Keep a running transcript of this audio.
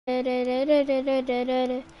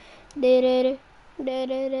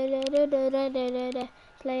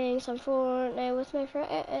Playing some Fortnite with my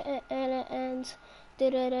friends.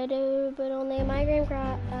 But only my game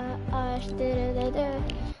crash.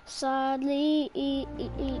 Sadly.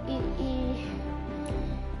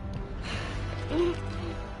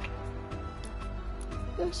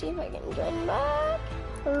 Let's see if I can join back.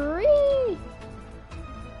 Hooray!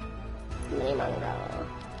 Mini manga.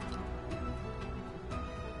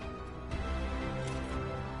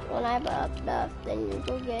 When I've upped up, then you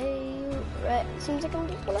go gay. Right, seems like I'm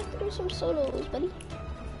just gonna have to do some solos, buddy.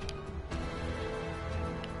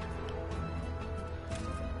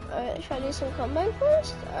 Alright, should I do some combine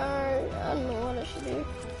first? Or, I don't know what I should do.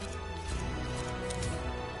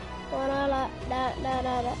 Yeah,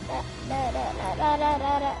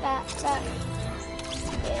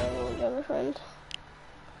 I'm gonna join a friend.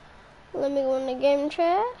 Let me go in the game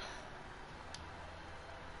chat.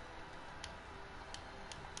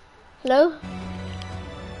 Hello?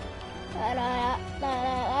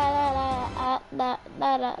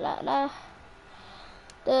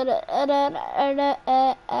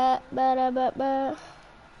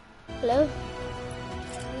 Hello?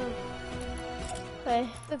 Hey.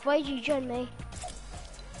 But why did you join me?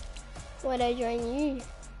 Why'd I join you?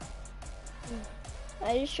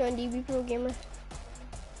 I just joined DB Pro Gamer.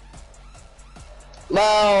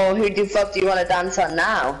 Well, who the fuck do you want to dance on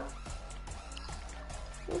now?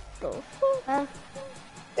 What the fuck? Huh?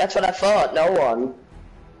 That's what I thought, no one.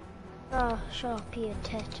 Oh, shut up, you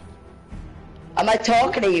tit. Am I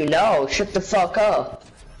talking to you? No, shut the fuck up.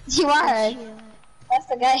 You are. That's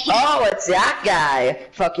the guy. Oh, it's that guy.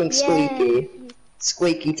 Fucking Squeaky. Yeah.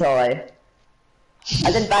 Squeaky toy.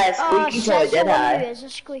 I didn't buy a squeaky toy, did I? Who is a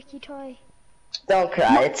squeaky toy? Don't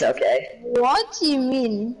cry, it's okay. What do you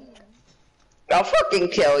mean? I'll fucking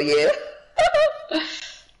kill you.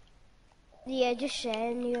 Yeah, just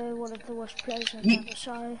saying, you're one of the worst players I've ever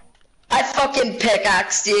saw. I fucking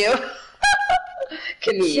pickaxed you.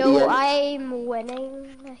 Comedian. So I'm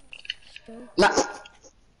winning, like,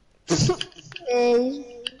 so.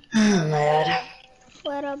 Oh man.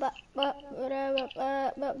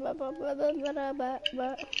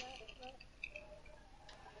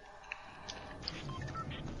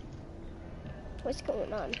 What's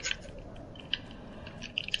going on?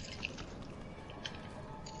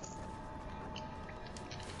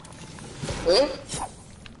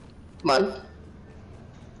 Come on.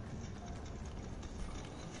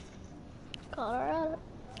 Colorado.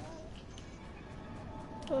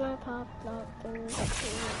 When I pop that thing,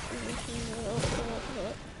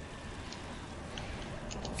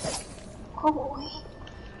 Oh,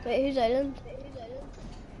 wait, who's island?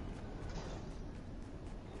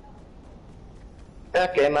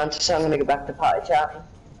 Okay, man, so I'm gonna go back to party chatting.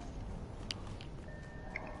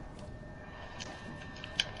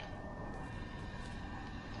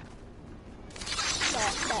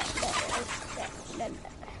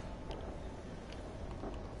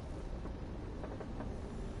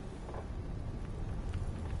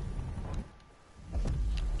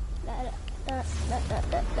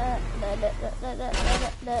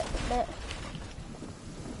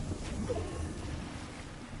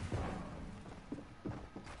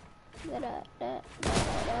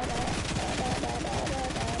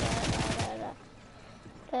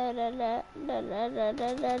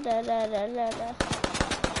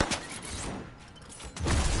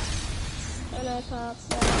 When I pop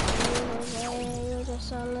that, you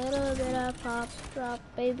just a little bit of pop drop,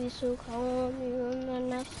 baby, so calm you and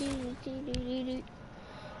then I see you.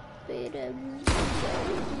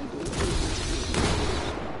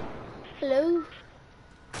 Hello?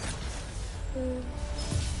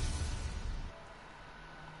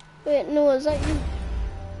 Wait, no, is that you?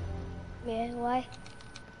 Yeah, why?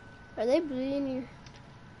 Are they bullying you?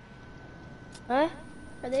 Huh?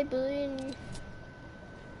 Are they bullying you?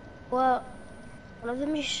 Well, one of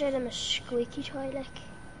them just said I'm a squeaky toy, like.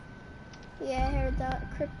 Yeah, I heard that.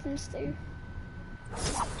 Krypton's too.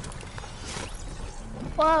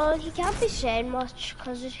 Well, he can't be saying much,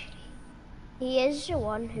 because he is the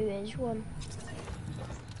one who is one.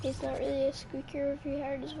 He's not really a squeaker if you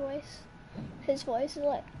heard his voice. His voice is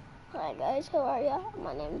like, hi guys, how are ya?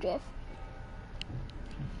 My name's Jeff.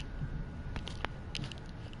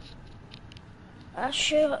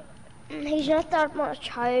 Sure, he's not that much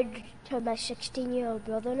higher to my 16-year-old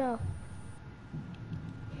brother now.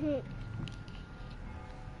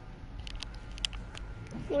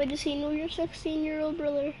 Why does he know your 16-year-old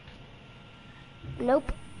brother?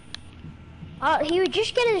 Nope. He would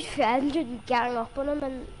just get his friends and gang up on him,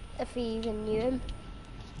 and if he even knew him,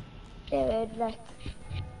 they would like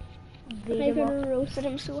beat I him could up. have roasted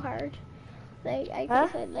him so hard. Like, I could Huh?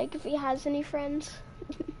 have said, like, if he has any friends.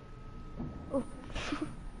 Oh.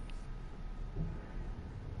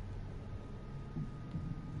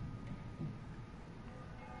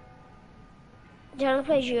 Do you want to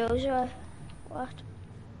play duos or what?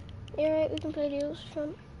 You're right, we can play duos if you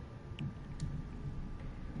want.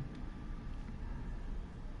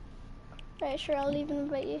 Right, sure, I'll leave and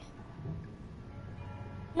invite you.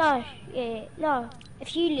 No, yeah, no.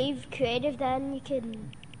 If you leave creative, then you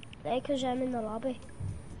can play because I'm in the lobby.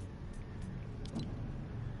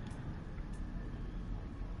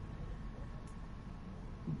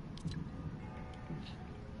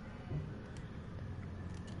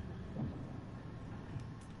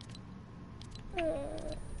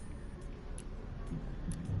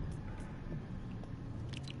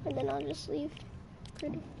 And then I'll just leave.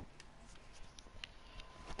 Pretty.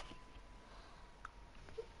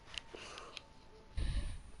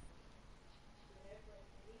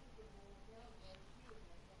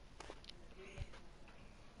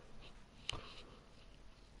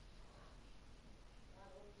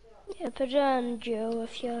 Yeah, put it on duo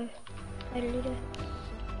if you're ready to.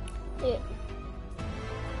 Yeah.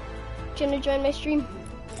 Do you want to join my stream?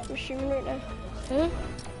 I'm streaming right now.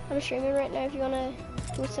 I'm streaming right now if you want to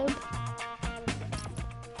go sub.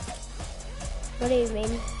 What do you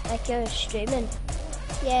mean? Like you're streaming?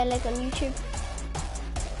 Yeah, like on YouTube.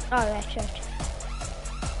 Oh, right.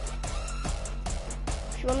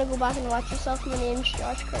 If you want to go back and watch yourself, my name's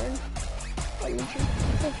Josh Curran on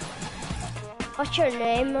YouTube. What's your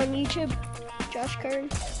name on YouTube? Josh Curran.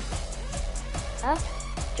 Huh?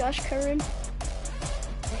 Josh Curran.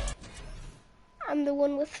 I'm the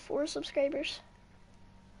one with 4 subscribers.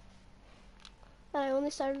 And I only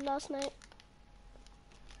started last night.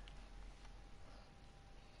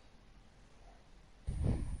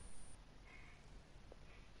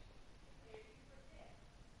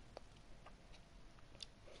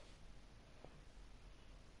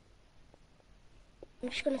 I'm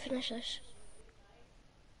just gonna finish this.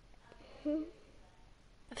 I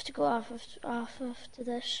have to go off after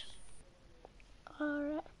this.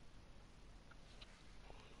 Alright.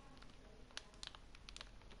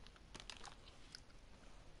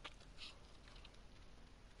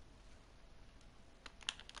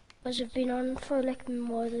 Because I've been on for like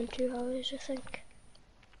more than 2 hours, I think.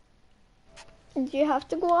 Do you have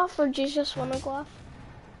to go off or do you just want to go off?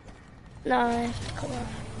 No, I have to come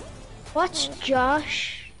off. What's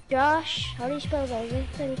Josh? Josh? How do you spell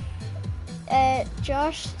everything?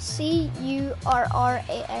 Josh,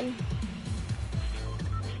 Curran.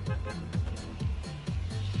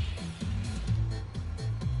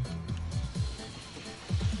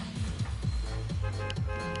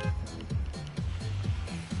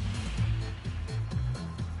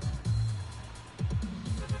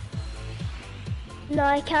 No,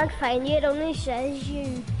 I can't find you. It only says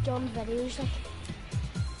you've done videos like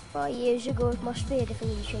 4 years ago. It must be a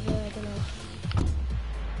different YouTuber, I don't know.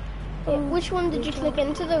 Which one did you click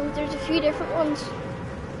into though? There's a few different ones.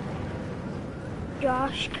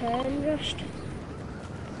 Josh Curran just.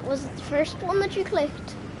 Was it the first one that you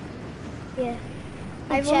clicked? Yeah.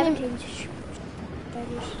 I've 17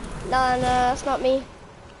 No, that's not me.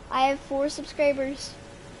 I have 4 subscribers.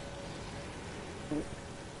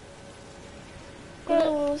 You're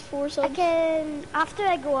the one with 4 I subs. can, after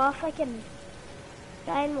I go off, I can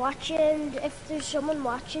try and watch it, and if there's someone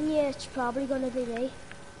watching you, it's probably going to be me.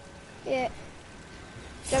 Yeah.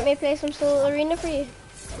 Do you want me to play some solo arena for you?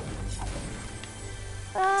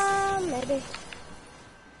 Maybe.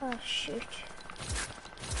 Oh, shoot.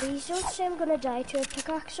 Please don't say I'm going to die to a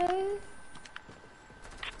pickaxe.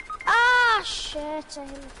 Ah, shit, I hit the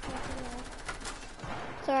fucking wall.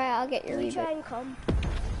 It's alright, I'll get your Can you try reboot. and come?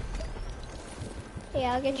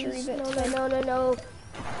 Yeah, I'll get your Please, reboot. no.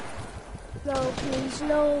 No, please,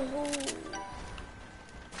 no.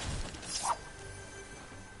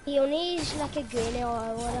 He only is like a green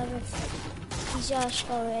or whatever. He's a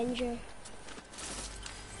Skull Ranger.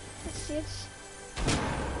 Let's see this.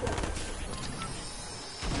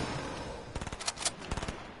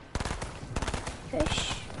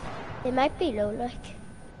 Fish. They might be low, like.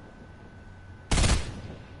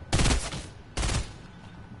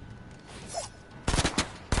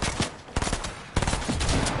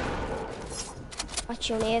 But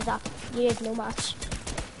you only have that. You have no match.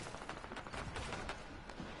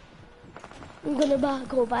 I'm gonna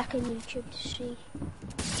go back on YouTube to see.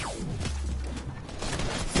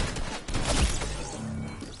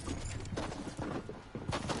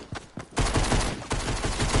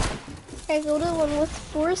 I go to the one with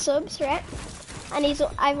 4 subs, right? And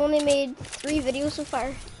I've only made 3 videos so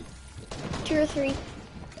far. 2 or 3.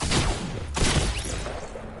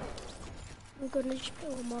 I'm gonna just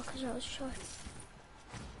put one more because I was short.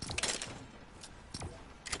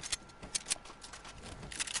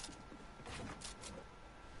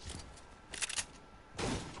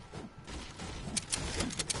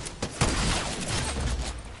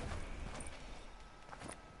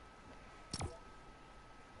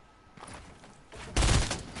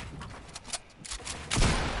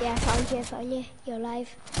 Yeah, I found you. You're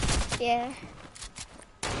alive. Yeah.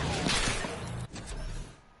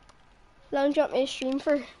 Long jump me a stream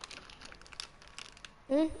for.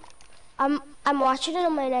 I'm watching it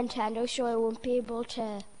on my Nintendo, so I won't be able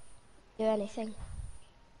to do anything.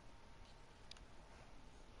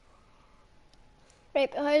 Right,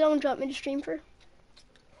 but how long do you want me to stream for?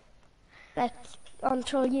 Like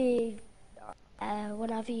until you,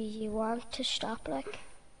 whenever you want to stop, like.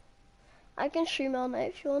 I can stream all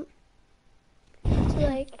night if you want. So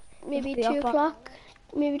like maybe Be 2 up o'clock,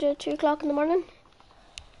 maybe to 2 o'clock in the morning.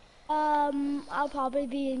 I'll probably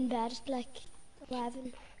be in bed at like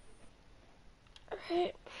 11.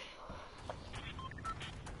 Right.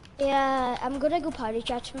 Yeah, I'm gonna go party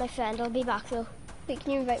chat with my friend. I'll be back though. Wait,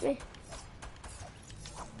 can you invite me?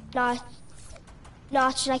 No,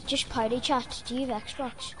 it's like just party chat. Do you have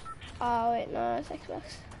Xbox? Oh wait, no, it's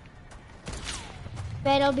Xbox.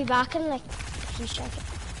 But I'll be back in like 3 seconds.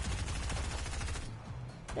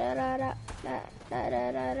 Da da da da da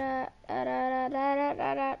da da da da da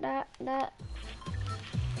da da da da.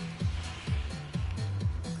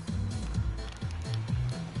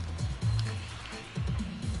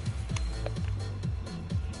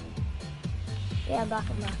 Yeah, I'm back.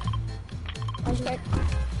 I was like,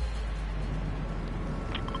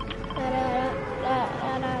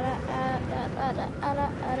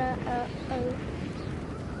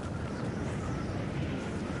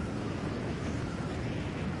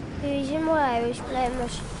 the reason why I was playing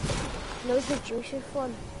was, you know, the Joseph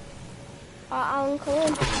one. Alan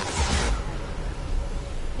Cohen.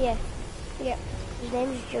 Yeah, Yeah. his name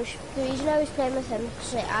is Joseph. The reason I was playing with him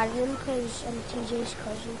because I added him because I'm TJ's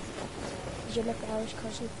cousin. TJ McNally's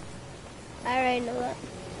cousin. I already know that.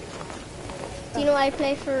 Do you know I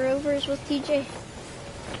play for Rovers with TJ?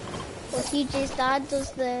 Well, TJ's dad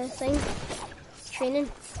does the thing,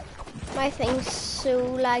 training. My thing's so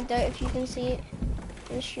lagged out if you can see it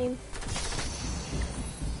in the stream.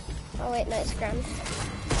 Oh wait, no, it's grand.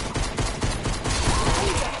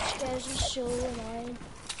 Guys are so annoying.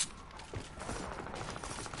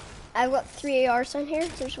 I've got 3 ARs on here.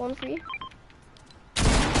 There's one for you.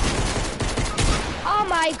 Oh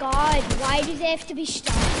my god, why do they have to be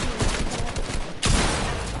stopped?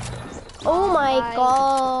 Oh my Bye.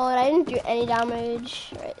 god, I didn't do any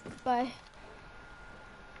damage. Right, bye.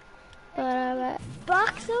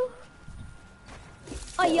 Back though?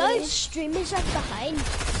 Oh yeah, his stream is like behind.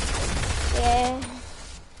 Yeah.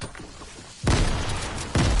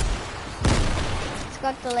 It's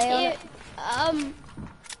got delay on it.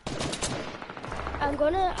 I'm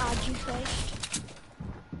gonna add you first.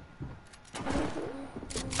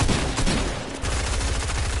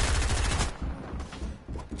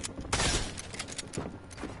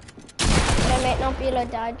 But I might not be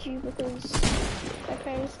allowed to add you because my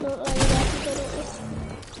parents don't allow me to add people, don't they?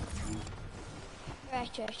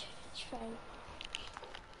 Right, it's fine.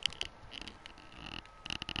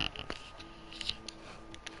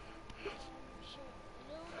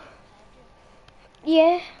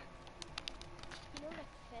 Yeah.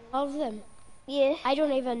 All of them. Yeah. I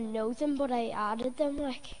don't even know them, but I added them.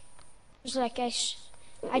 Like, it's like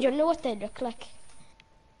I don't know what they look like.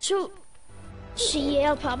 So, see,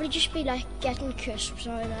 I'll probably just be like getting crisps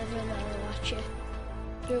or whatever, and I'll watch it.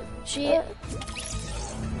 So, see.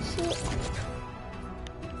 See.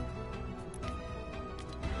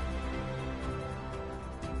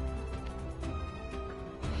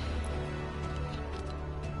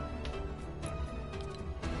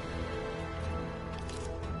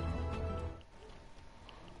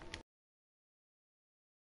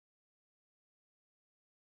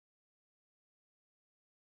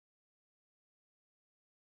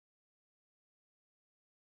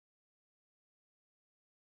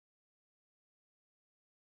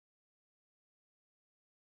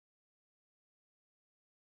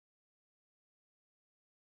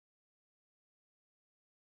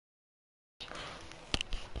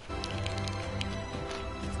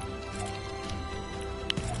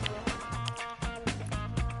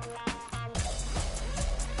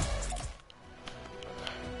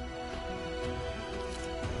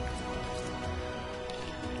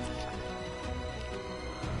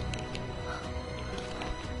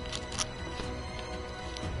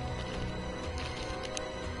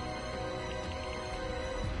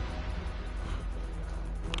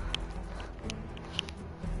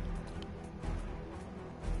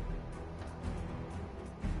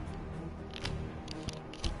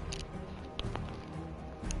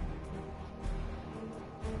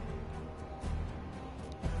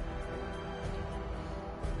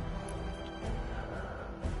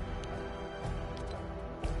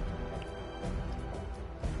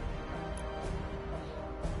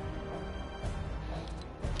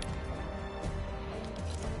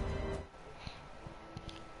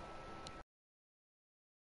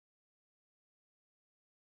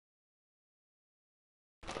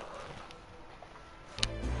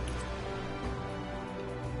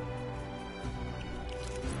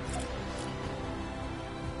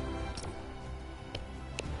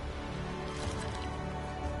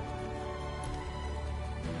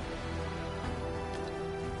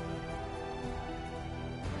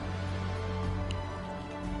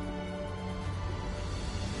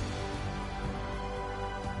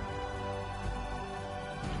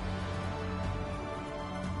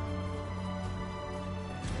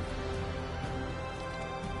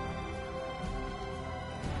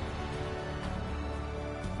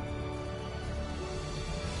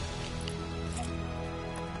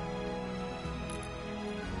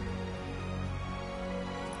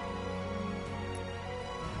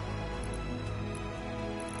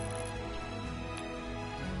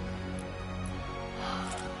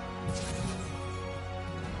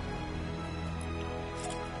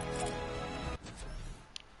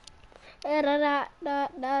 Boom.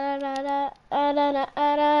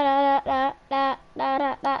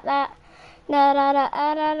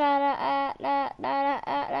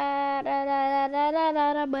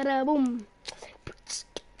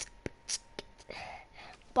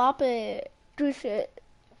 Bop it, twist it,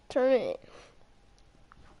 turn it.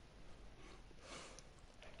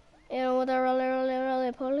 And with a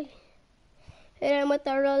roly poly. And with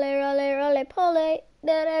a roly poly.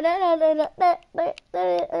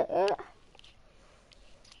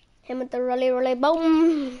 Him with the roly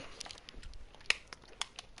boom.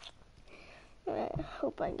 I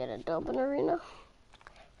hope I get a dub in arena.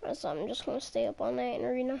 So I'm just gonna stay up all night in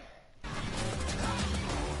arena.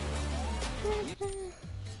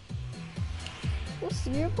 What's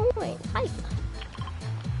 0.9? Hype.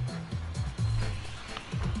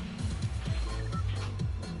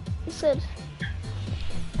 He said.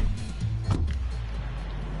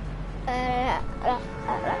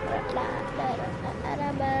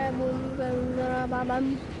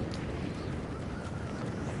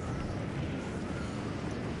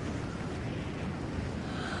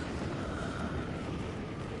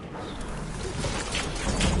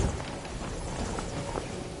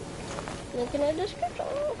 Link in the description.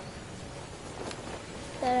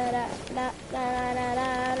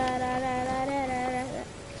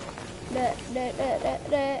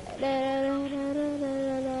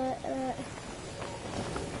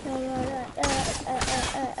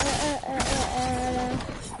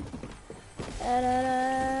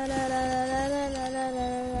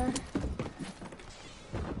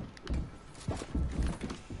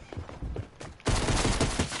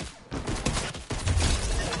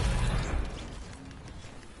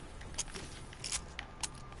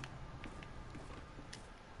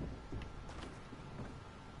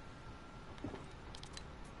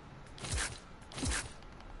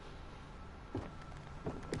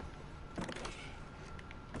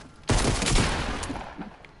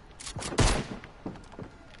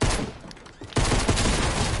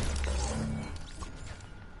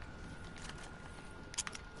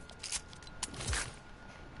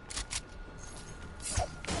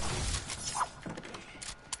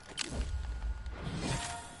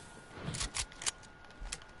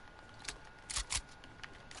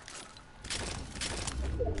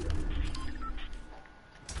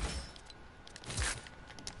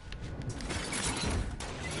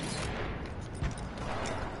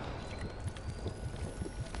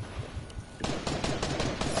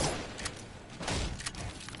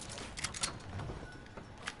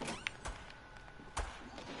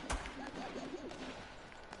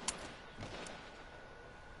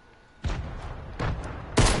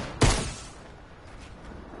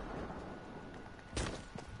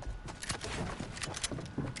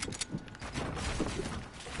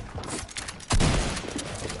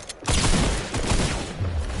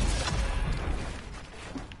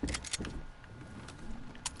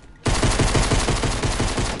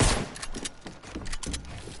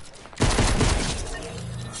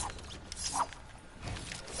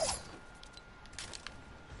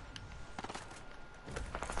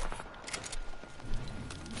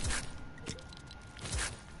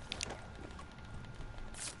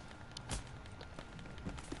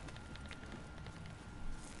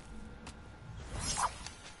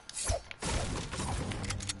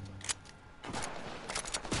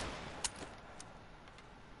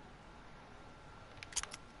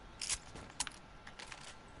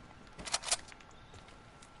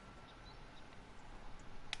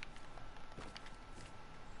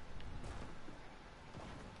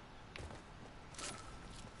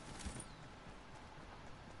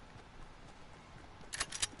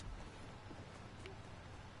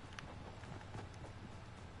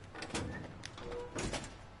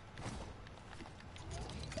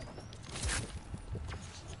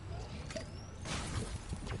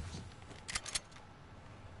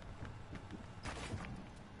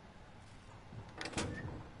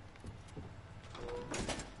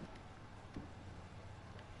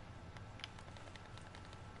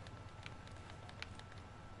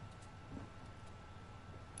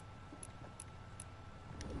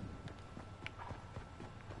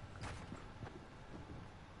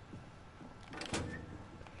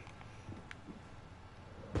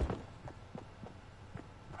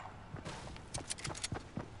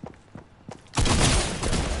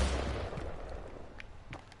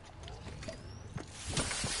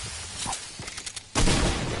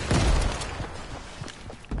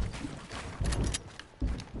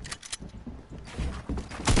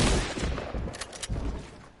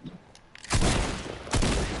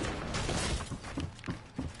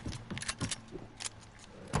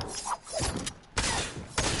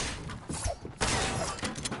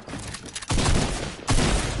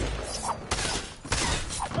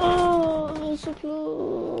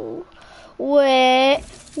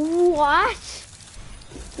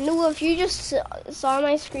 No, if you just saw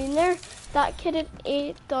my screen there, that kid at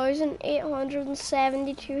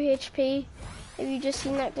 8,872 HP. Have you just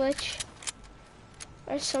seen that glitch?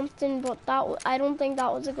 Or something, but I don't think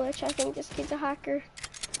that was a glitch. I think this kid's a hacker.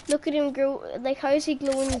 Look at him grow, like how is he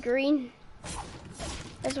glowing green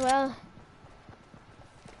as well?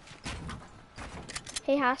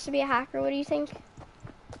 He has to be a hacker, what do you think?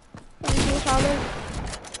 What do you think, Tommy?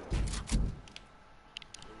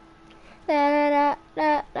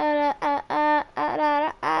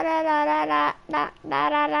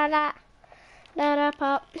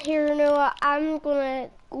 Pop. Here, no, I'm gonna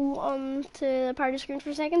go on to the party screen for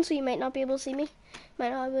a second, so you might not be able to see me.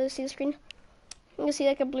 Might not be able to see the screen. You can see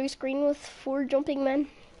like a blue screen with 4 jumping men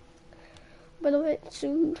below it,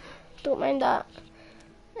 so don't mind that.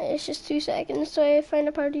 It's just 2 seconds till I find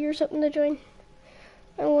a party or something to join.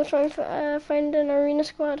 And we'll try and find an arena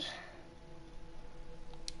squad.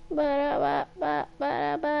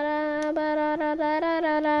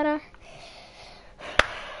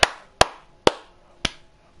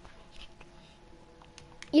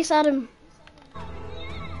 Yes, Adam.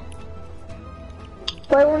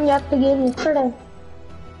 Why weren't you at the game yesterday?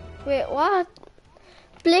 Wait, what?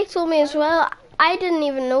 Blake told me as well. I didn't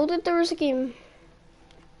even know that there was a game.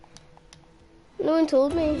 No one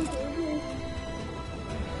told me.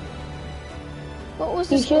 What was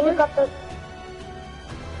the You should score? have got the...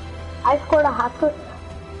 I scored a hat trick.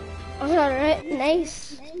 Oh, alright,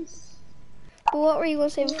 nice. But what were you going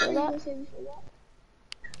to say before that? It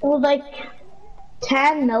was like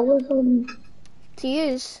 10-0 or something. To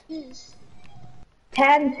use?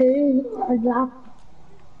 10-2, like that.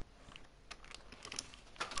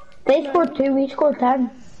 They scored 2, we scored 10.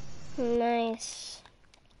 Nice.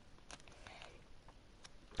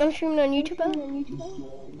 I'm streaming on YouTube, Al.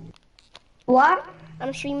 What?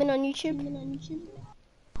 I'm streaming on YouTube.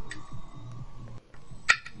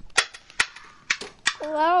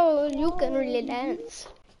 Wow, you can really dance.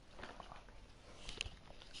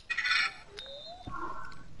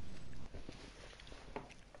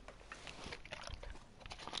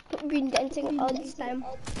 I've been dancing all this time.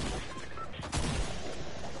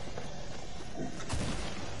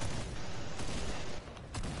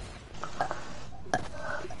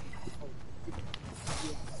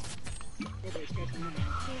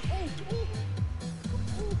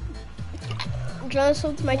 Do you want to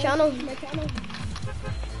sub to my channel?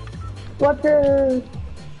 What's your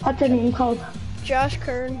name called? Josh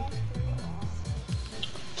Kern.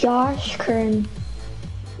 Josh Kern.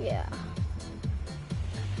 Yeah.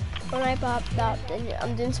 When I popped up, then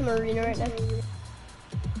I'm doing some arena right now.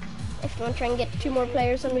 If you want to try and get 2 more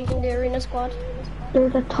players, then we can do arena squad.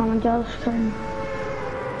 There's a ton of Josh Kern.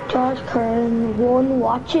 Josh Kern, one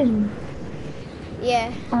watching.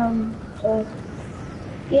 Yeah.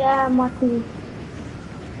 Yeah, I'm watching.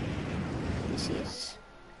 This is.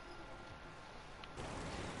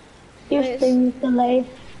 Your Nice. stream's delayed.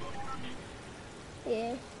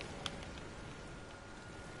 Yeah.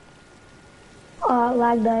 Oh,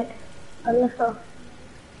 lagged out. A little.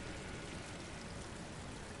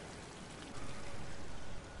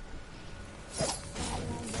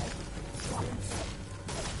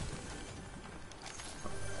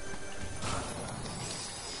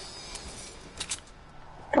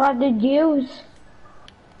 What did you use?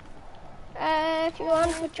 If you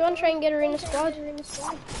want, but you want to try and get arena squad?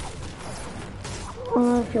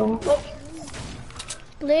 If you want.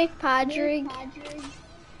 Blake, Patrick,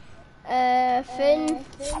 Finn,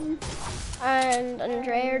 and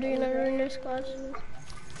Andrea are doing an arena squad.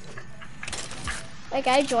 Like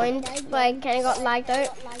I joined, but I kind of got lagged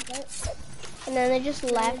out, and then they just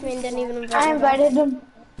left me and didn't even invite I me back. invited them.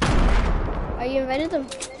 Oh, you invited them?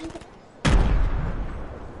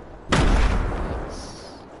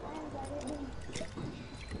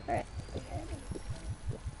 Alright.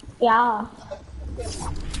 Yeah.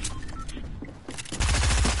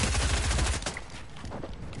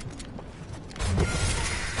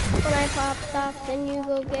 When I popped off, then you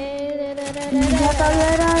go get it.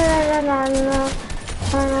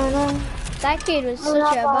 That kid was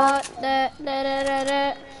such a bot.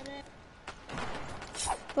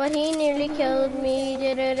 But he nearly killed me.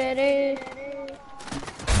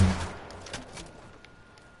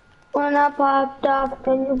 When I popped up,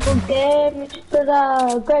 then you forget me to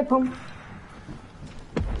the grape pump.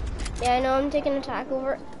 Yeah, I know, I'm taking attack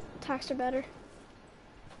over. Attacks are better.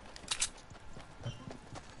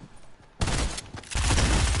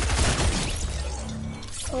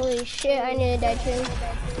 Holy shit, I nearly died too.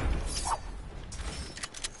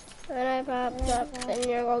 When I popped up, then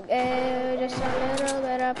you're gonna get just a little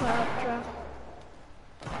bit of pop drop.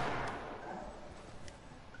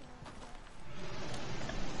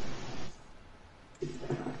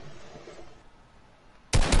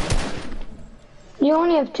 You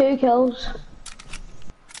only have 2 kills.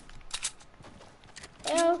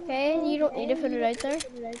 Yeah, okay, you don't need to put it out there.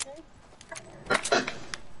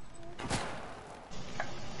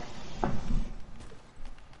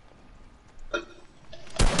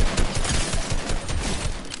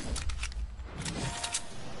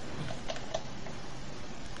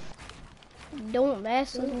 Don't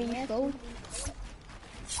mess with me, folks.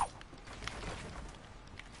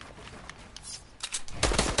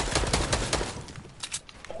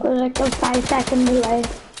 There's like a 5-second delay.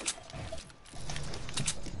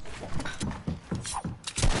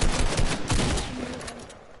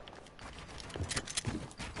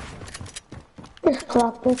 Just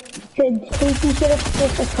clap it. You should have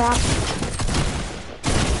just a trap.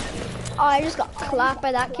 Oh, I just got clapped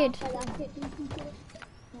by that kid.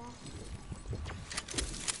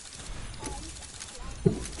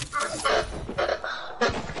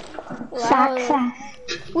 Wow.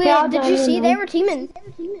 Wait, did you see they were teaming?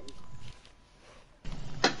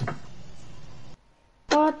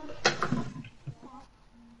 What?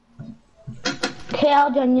 Okay,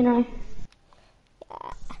 I'll join you now.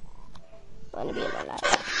 Wanna be in my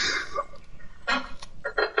life.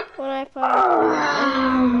 When I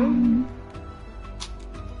find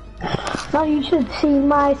Now you should see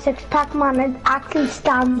my 6-pack, man. It actually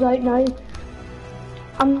stands out now.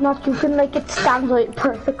 I'm not joking, like it stands out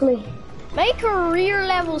perfectly. my career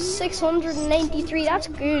level 693, that's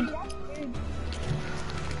good.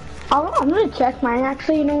 I'm gonna check mine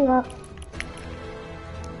actually, you know what?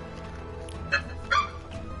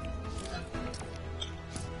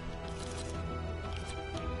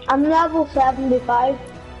 I'm level 75.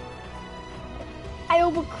 I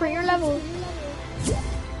have a career level.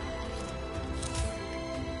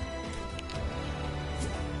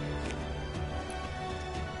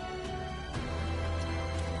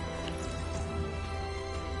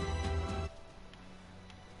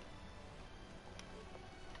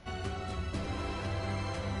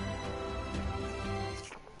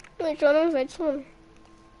 Wait, I don't invite someone.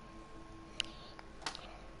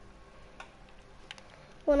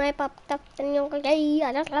 When I popped up, then you're like, hey,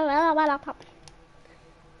 I just pop.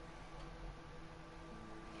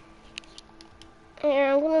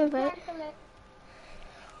 Here, I'm gonna invite.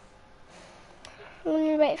 I'm gonna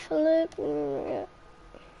invite Philip.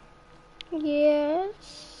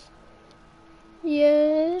 Yes.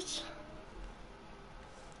 Yes.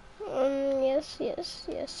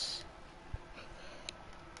 Yes.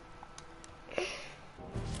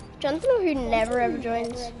 Jonathan who never ever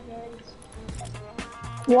joins.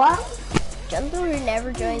 What? Jonathan who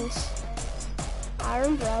never joins.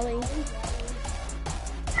 Aaron Brawley.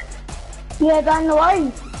 Yeah, I know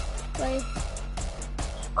why. Why?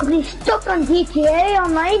 Cause he's stuck on GTA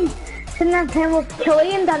online. Sitting there playing with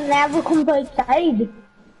Killian that never comes outside.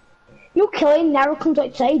 You Killian never comes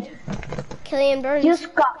outside. Killian Burns.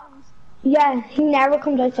 Just got. Yeah, he never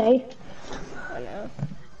comes outside. I know.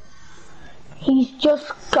 He's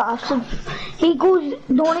just gossip. He goes,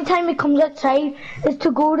 the only time he comes outside is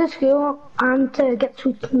to go to school and to get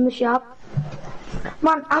sweets from the shop.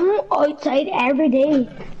 Man, I'm outside every day.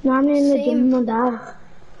 Now I'm in the gym with my dad.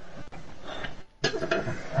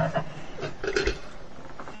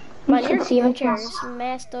 Man, your team chair is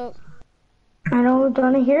messed up. I don't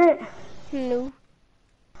want to hear it. No.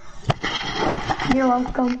 You're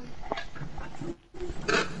welcome.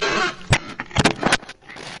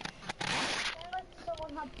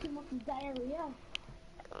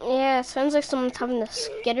 Yeah, it sounds like someone's having the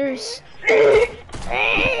skitters.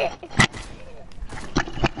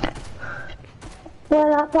 Then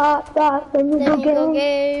you go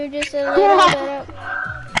get just a little bit up.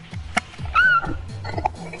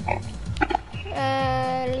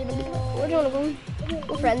 Where do you wanna go?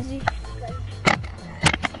 Go Frenzy.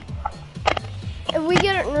 If we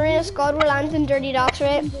get an arena squad, we're landing Dirty Docks,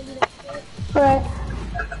 right? Alright.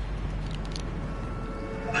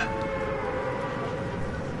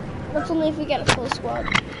 That's only if we get a full squad.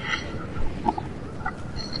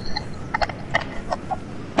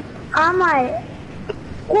 Am I?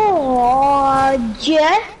 Oh,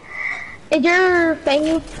 yeah. Is your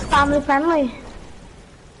thing family friendly?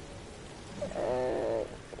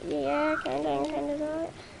 Yeah, kinda not.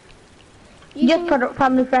 Just put it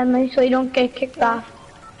family friendly so you don't get kicked off.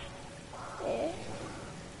 Yeah.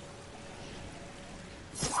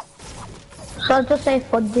 So I'll just say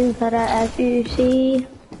fudgy for FUC.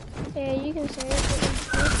 Yeah, you can say it.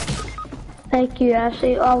 Like you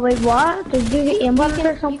actually. Oh wait, what? Did you get aimbotted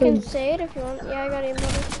or You something? can say it if you want. Yeah, I got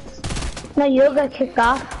aimbotted. No, you'll get kicked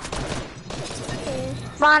off. Yeah.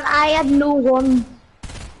 Man, I had no one.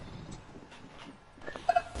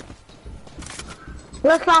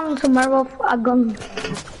 Let's land somewhere with a gun.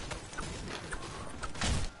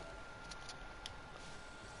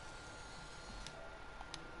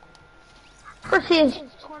 First is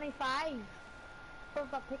 25 with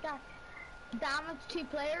a pickaxe. Damage 2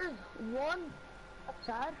 players, 1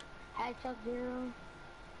 upside. Headshot 0.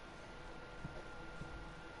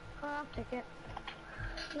 I'll take it.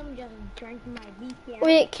 Let me just drink my beef.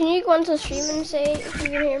 Wait, can you go onto the stream and say if you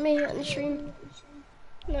can hear me on the stream?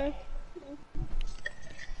 No.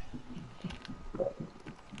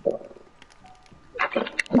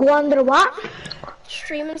 Go under what?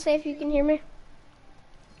 Stream and say if you can hear me.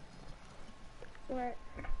 Right.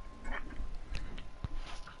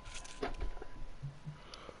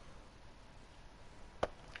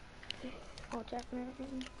 I'll check now.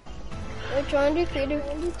 We're trying to do creative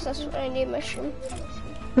because that's what I need my stream.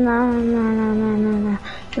 No. No.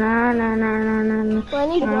 Well, I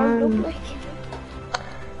need warmed up, like.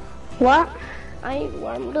 What? I need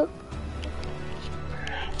warmed up.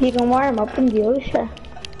 You can warm up in the ocean.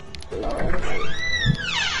 No.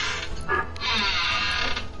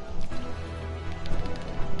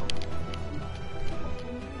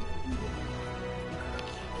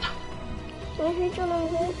 Can you hear John?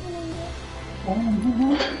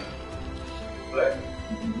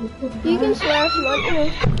 You can swear if you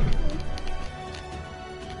want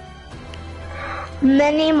to.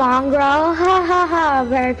 Mini mongrel, ha ha ha,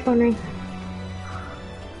 very funny.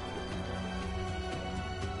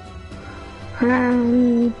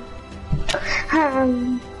 Um,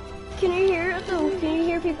 Can you hear it though? Can you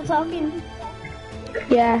hear people talking?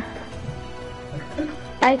 yeah.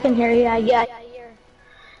 I can hear you, yeah. You're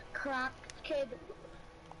cracked, kid.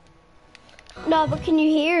 No, but can you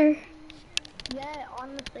hear? Yeah,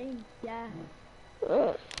 on the thing, yeah.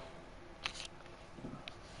 Uh,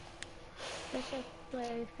 Let's just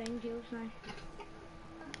play things, now.